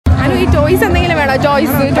Choice എന്തെങ്കിലും വേണോ?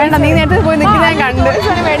 Choice വേണ്ട, നീ നേരത്തെ പോയി നിൽക്കുന്നത് കണ്ട്.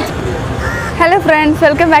 Hello friends,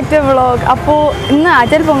 welcome back to vlog. അപ്പോൾ ഇന്ന്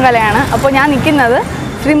ആറ്റൽ പൊങ്കാലയാണ്. അപ്പോൾ ഞാൻ നിൽക്കുന്നത്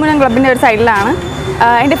ശ്രീമുനം ക്ലബിൻ്റെ ഒരു സൈഡിലാണ്.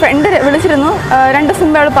 എൻ്റെ ഫ്രണ്ട് വിളിച്ചിരുന്നു, 2 ദിവസം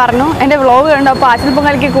മുമ്പ് അവൾ പറഞ്ഞു എൻ്റെ വ്ളോഗ് കണ്ടു. അപ്പോൾ ആറ്റൽ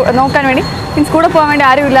പൊങ്കാലയ്ക്ക് നോക്കാൻ വേണ്ടി മീൻസ് കൂടെ പോകാൻ വേണ്ടി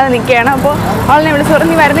ആരും ഇല്ലാതെ നിൽക്കുകയാണ്. അപ്പോൾ അവളെന്നെ വിളിച്ച്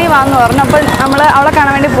പറഞ്ഞു, നീ വരുന്നേ വാന്ന് പറഞ്ഞു. അപ്പോൾ നമ്മൾ അവളെ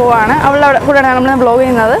കാണാൻ വേണ്ടി പോവുകയാണ്. അവളുടെ കൂടെയാണ് നമ്മൾ വ്ളോഗ്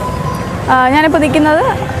ചെയ്യുന്നത്. ഞാനിപ്പോൾ നിൽക്കുന്നത്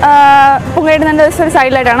പൊങ്കയിടുന്നതിൻ്റെ ഒരു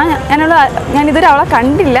സൈഡിലായിട്ടാണ്. ഞാനിതുവരെ അവളെ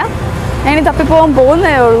കണ്ടില്ല. ഞാനിനി തപ്പിപ്പോകാൻ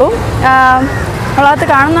പോകുന്നതേ ഉള്ളൂ. അവളകത്ത്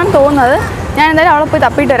കാണുന്നതാണ് തോന്നുന്നത്. ഞാൻ എന്തായാലും അവളെ പോയി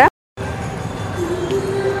തപ്പിയിട്ട് വരാം.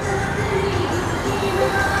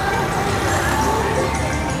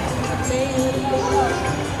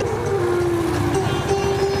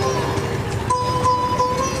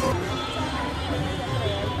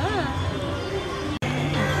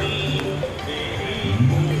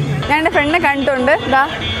 ഞാൻ എൻ്റെ ഫ്രണ്ടിനെ കണ്ടിട്ടുണ്ട്.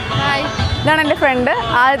 ഇതാണ് എൻ്റെ ഫ്രണ്ട്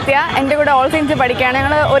ആദിത്യ. എൻ്റെ കൂടെ ഓൾ സയൻസ് പഠിക്കുകയാണ്.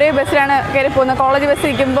 ഞങ്ങൾ ഒരേ ബസ്സിലാണ് കയറി പോകുന്നത്. കോളേജ് ബസ്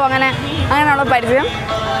ഇരിക്കുമ്പോൾ അങ്ങനെയുള്ള പരിചയം.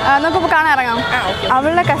 നമുക്കിപ്പോൾ കാണാൻ ഇറങ്ങാം.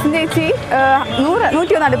 അവളുടെ കസിൻ ചേച്ചി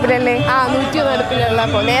 101 അടുപ്പിലല്ലേ? 101 അടുപ്പിലുള്ള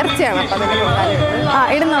നേർച്ചയാണ്.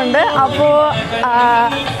 ഇടുന്നുണ്ട്. അപ്പോൾ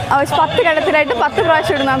 10 കടത്തിലായിട്ട് 10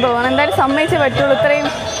 പ്രാവശ്യം ഇടുന്നാന്ന് തോന്നുന്നു. എന്തായാലും സമ്മതിച്ചേ പറ്റുള്ളൂ ഇത്രയും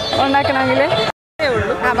ഉണ്ടാക്കണമെങ്കിൽ.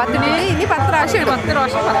 ഇനി 10 പ്രാവശ്യം 10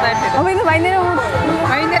 പ്രാവശ്യം 10ആയിട്ട്. അപ്പോൾ ഇന്ന് വൈകുന്നേരം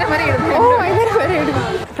വരെ ഇടും. വൈകുന്നേരം വരെ ഇടും.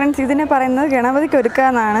 ഫ്രണ്ട്സ്, ഇതിനെ പറയുന്നത് ഗണപതിക്ക്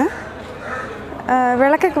ഒരുക്കാന്നാണ്.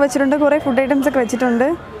 വിളക്കൊക്കെ വെച്ചിട്ടുണ്ട്, കുറേ ഫുഡ് ഐറ്റംസ് ഒക്കെ വെച്ചിട്ടുണ്ട്.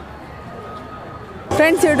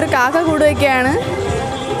 ഫ്രണ്ട്സ്, ഇവിടെ ഒരു കാക്ക കൂട് വയ്ക്കുകയാണ്,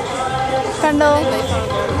 കണ്ടോ?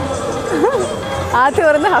 ആദ്യം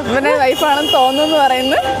പറയുന്ന ഹസ്ബൻഡ് ആൻഡ് വൈഫാണെന്ന് തോന്നുന്നു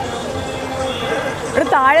പറയുന്നു. ഇവിടെ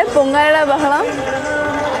താഴെ പൊങ്കാലയുടെ ബഹളം,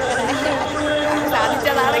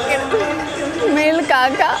 മേളിൽ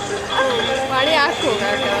കാക്ക.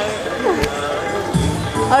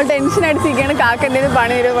 അവൾ ടെൻഷൻ അടിച്ചിരിക്കുകയാണ്, കാക്ക എന്തെങ്കിലും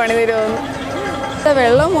പണി തരുമോ.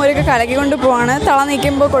 വെള്ളവും മോരൊക്കെ കലക്കിക്കൊണ്ട് പോവാണ്. തള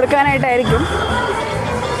നീക്കുമ്പോൾ കൊടുക്കാനായിട്ടായിരിക്കും.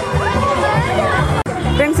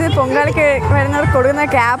 ഫ്രണ്ട്സ്, പൊങ്കാലയ്ക്ക് വരുന്നവർക്ക് കൊടുക്കുന്ന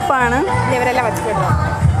ക്യാപ്പാണ്. ഇവരെല്ലാം വെച്ചിട്ടുണ്ടോ?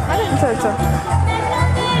 വെച്ചോ,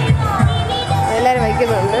 എല്ലാവരും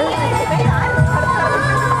വയ്ക്കുന്നുണ്ട്.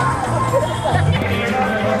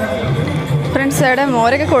 ഫ്രണ്ട്സ്, ഇവിടെ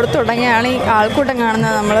മോരൊക്കെ കൊടുത്തു തുടങ്ങിയാണ് ഈ ആൾക്കൂട്ടം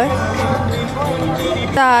കാണുന്നത്. നമ്മൾ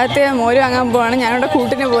ആദ്യത്തെ മോര് വാങ്ങാൻ പോവാണ്. ഞാനിവിടെ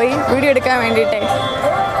കൂട്ടിന് പോയി വീഡിയോ എടുക്കാൻ വേണ്ടിയിട്ടേ.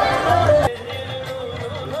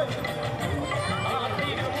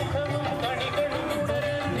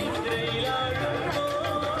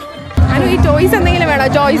 ഈ ചോയ്സ് എന്തെങ്കിലും വേണോ?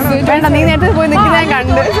 ചോയ്സ് വേണ്ട, നീ നേരത്തെ പോയി നിൽക്കുന്നത്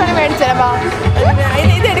കണ്ട്.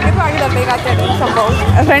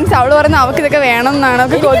 ഫ്രണ്ട്സ്, അവള് പറയുന്നത് അവൾക്ക് ഇതൊക്കെ വേണം എന്നാണ്,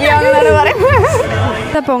 അവൾക്ക് കൊതിയാണെന്നാണ് പറയുന്നത്.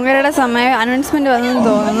 പൊങ്കലയുടെ സമയം അനൗൺസ്മെന്റ് വന്നെന്ന്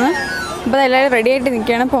തോന്നുന്നു. അപ്പോൾ അതെല്ലാവരും റെഡി ആയിട്ട്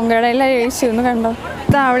നിൽക്കുകയാണ്. പൊങ്കലയുടെ എല്ലാവരും കഴിച്ചു ഒന്ന് കണ്ടോ.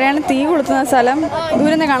 അവിടെയാണ് തീ കൊളുത്തുന്ന സ്ഥലം.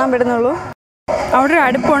 ദൂരം നിന്ന് കാണാൻ പറ്റുന്നുള്ളൂ. അവിടെ ഒരു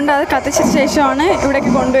അടുപ്പുണ്ട്, അത് കത്തിച്ച ശേഷമാണ്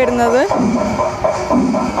ഇവിടേക്ക് കൊണ്ടുവരുന്നത്.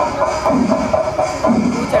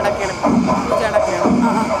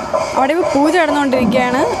 അവിടെ ഇപ്പോൾ പൂജ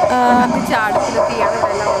നടന്നുകൊണ്ടിരിക്കുകയാണ്.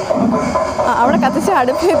 അവിടെ കത്തിച്ച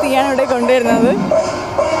അടുപ്പിൽ തീയാണ് ഇവിടെ കൊണ്ടുവരുന്നത്.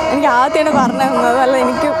 എനിക്ക് ആദ്യമാണ് പറഞ്ഞു തന്നത്, അല്ല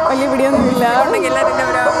എനിക്ക് വലിയ പിടിയൊന്നുമില്ല.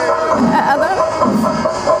 അതാണ്.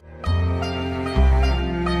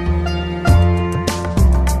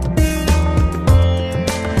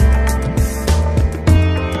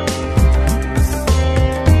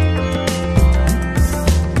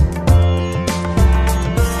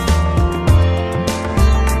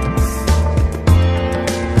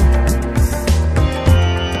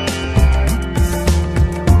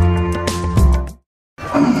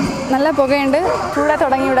 നല്ല പുകയുണ്ട്, ചൂടാ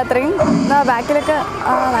തുടങ്ങി ഇവിടെ അത്രയും. ബാക്കിലൊക്കെ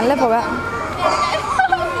നല്ല പുക.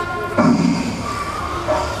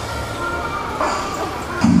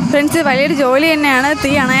 ഫ്രണ്ട്സ്, വലിയൊരു ജോലി തന്നെയാണ്.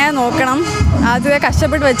 തീ അണയാൻ നോക്കണം. ആദ്യം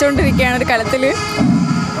കഷ്ടപ്പെട്ട് വെച്ചുകൊണ്ടിരിക്കുകയാണ് ഒരു കലത്തിൽ.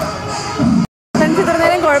 ഫ്രണ്ട്സ്, ഇത്ര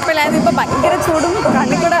നേരം കുഴപ്പമില്ലായിരുന്നു. ഇപ്പോൾ ഭയങ്കര ചൂടും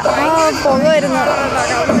കണ്ണിക്കൂടെ പുക വരുന്നു.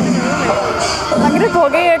 ഭയങ്കര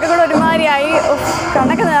പുകയൊക്കെ കൂടെ ഒരുമാതിരിയായി.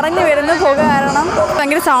 കണ്ണൊക്കെ നിറഞ്ഞു വരുന്നു പുക കാരണം.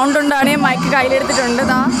 ഭയങ്കര സൗണ്ട് ഉണ്ടാണ്. ഞാൻ മൈക്ക് കയ്യിലെടുത്തിട്ടുണ്ട്.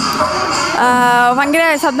 ഭയങ്കര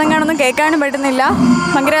ശബ്ദം കാണൊന്നും കേൾക്കാനും പറ്റുന്നില്ല.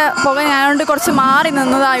 ഭയങ്കര പുക. ഞാനോണ്ട് കുറച്ച് മാറി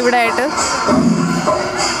നിന്നതാണ് ഇവിടെ ആയിട്ട്.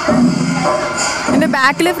 എൻ്റെ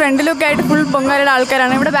ബാക്കിൽ ഫ്രണ്ടിലൊക്കെ ആയിട്ട് ഫുൾ പൊങ്കാലയുടെ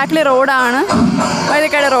ആൾക്കാരാണ്. ഇവിടെ ബാക്കിൽ റോഡാണ്,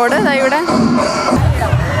 വഴുതക്കാട് റോഡ്. ഇവിടെ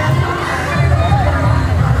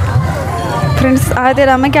ഫ്രണ്ട്സ്,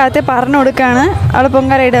 ആദ്യത്തെ അമ്മയ്ക്ക് ആദ്യത്തെ പറഞ്ഞു കൊടുക്കുകയാണ്. അവൾ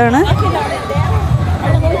പൊങ്കാല ഇടുകയാണ്.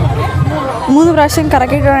 3 പ്രാവശ്യം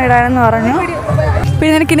കറക്കിയിട്ടാണ് ഇടാനെന്ന് പറഞ്ഞു.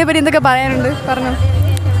 പിന്നെ നിനക്ക് ഇതിനെപ്പറ്റി എന്തൊക്കെ പറയാനുണ്ട്? പറഞ്ഞു.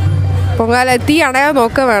 പൊങ്കാല തീ അണയാൻ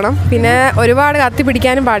നോക്കുക വേണം. പിന്നെ ഒരുപാട് കത്തി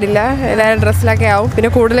പിടിക്കാനും പാടില്ല, എല്ലാവരും ഡ്രസ്സിലൊക്കെ ആവും. പിന്നെ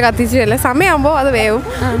കൂടുതൽ കത്തിച്ചില്ല, സമയമാകുമ്പോൾ അത് വേവും.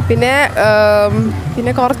 പിന്നെ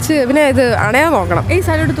പിന്നെ കുറച്ച് പിന്നെ ഇത് അണയാൻ നോക്കണം. ഈ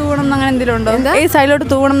സൈഡിലോട്ട് തൂവണം അങ്ങനെ എന്തെങ്കിലും ഉണ്ടോ? ഈ സൈഡിലോട്ട്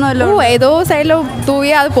തൂവണം എന്നല്ലോ? ഏതോ സൈഡിലോ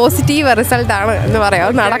തൂവിയാൽ അത് പോസിറ്റീവ് റിസൾട്ടാണ് എന്ന് പറയാം,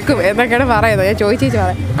 അത് നടക്കും എന്നൊക്കെയാണ് പറയുന്നത്. ഞാൻ ചോദിച്ചു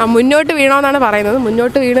പറയാം. മുന്നോട്ട് വീണമെന്നാണ് പറയുന്നത്.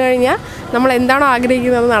 മുന്നോട്ട് വീണ് കഴിഞ്ഞാൽ നമ്മൾ എന്താണോ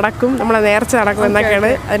ആഗ്രഹിക്കുന്നത് നടക്കും, നമ്മളെ നേർച്ച നടക്കും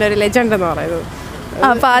എന്നൊക്കെയാണ് അതിനൊരു ലെജൻഡ് എന്ന് പറയുന്നത്.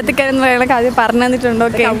 അപ്പോൾ ആദ്യക്കാരെന്ന് പറയുന്ന കഥ പറഞ്ഞു തന്നിട്ടുണ്ട്.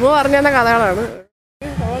 ഓക്കെ, അമ്മ പറഞ്ഞു തന്ന കഥകളാണ്.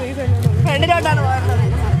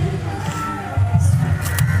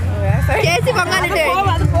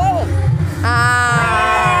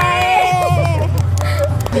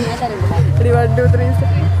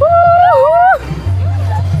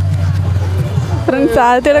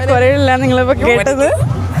 സാഹിത്യയുടെ കുറവിലാണ് നിങ്ങളിപ്പോൾ കേട്ടത്.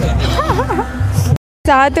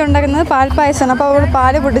 സാഹിത്യം ഉണ്ടാക്കുന്നത് പാൽപ്പായസമാണ്. അപ്പോൾ അവൾ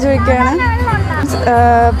പാല് പൊട്ടിച്ച് വയ്ക്കുകയാണ്.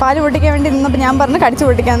 പാല് പൊട്ടിക്കാൻ വേണ്ടി നിന്നപ്പോൾ ഞാൻ പറഞ്ഞു കടിച്ചു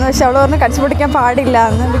പൊട്ടിക്കാമെന്ന്. പക്ഷെ അവൾ പറഞ്ഞു കടിച്ചു പൊട്ടിക്കാൻ പാടില്ല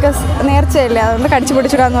എന്ന്, ബിക്കോസ് നേർച്ചയില്ല, അതുകൊണ്ട് കടിച്ചു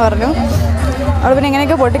പൊട്ടിച്ചിടാന്ന് പറഞ്ഞു. അവൾ പിന്നെ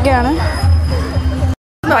എങ്ങനെയൊക്കെ പൊട്ടിക്കുകയാണ്.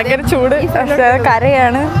 ഭയങ്കര ചൂട്,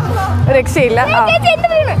 കരയാണ്, രക്ഷയില്ല.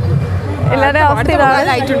 എല്ലാവരുടെയും അവസ്ഥ ഇതാണ്.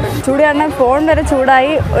 ചൂട് കാരണം ഫോൺ വരെ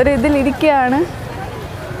ചൂടായി ഒരു ഇതിലിരിക്കുകയാണ്.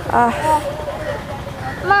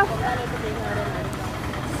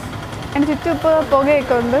 എൻ്റെ ചുറ്റും ഇപ്പോൾ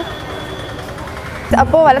പുകയൊക്കെ ഉണ്ട്.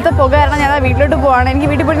 അപ്പോൾ വലത്തെ പുക കാരണം ഞാൻ വീട്ടിലോട്ട് പോവാണ്. എനിക്ക്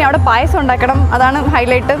വീട്ടിൽ പോയി അവിടെ പായസം ഉണ്ടാക്കണം, അതാണ്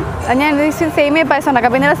ഹൈലൈറ്റ്. ഞാൻ സേമിയ പായസം ഉണ്ടാക്കാം.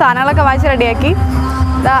 അപ്പോൾ ഇന്നലെ സാധനങ്ങളൊക്കെ വാങ്ങിച്ച് റെഡിയാക്കി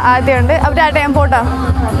ആദ്യമുണ്ട്. അവരായിട്ട് ഞാൻ പോട്ടോ.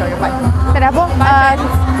 ശരി, അപ്പോൾ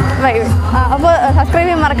സബ്സ്ക്രൈബ്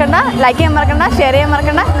ചെയ്യാൻ മറക്കണ്ട, ലൈക്ക് ചെയ്യാൻ മറക്കണ്ട, ഷെയർ ചെയ്യാൻ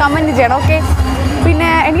മറക്കണ്ട, കമൻറ്റ് ചെയ്യണം. ഓക്കെ, പിന്നെ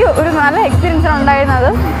എനിക്ക് ഒരു നല്ല എക്സ്പീരിയൻസാണ് ഉണ്ടായിരുന്നത്.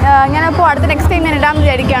 ഞാനപ്പോൾ അടുത്ത നെക്സ്റ്റ് ടൈം ഞാൻ ഇടാമെന്ന്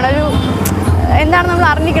വിചാരിക്കുകയാണ്. ഒരു എന്താണ് നമ്മൾ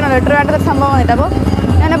അറിഞ്ഞിരിക്കണമല്ലോ ട്രിവാൻഡ്രത്തെ സംഭവം വന്നിട്ട്. അപ്പോൾ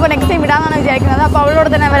ഞാനപ്പോൾ നെക്സ്റ്റ് ടൈം ഇടാമെന്നാണ് വിചാരിക്കുന്നത്. അപ്പോൾ അവളോട്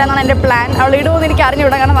തന്നെ വരാമെന്നാണ് എൻ്റെ പ്ലാൻ. അവൾ ഇടുമെന്ന് എനിക്ക്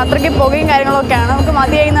അറിഞ്ഞുവിടാം, കാരണം അത്രയ്ക്ക് പുകയും കാര്യങ്ങളൊക്കെയാണ്. നമുക്ക്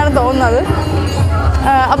മതിയായി എന്നാണ് തോന്നുന്നത്.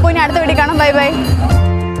 അപ്പോൾ ഇനി അടുത്ത വീഡിയോ കാണാം. Bye bye.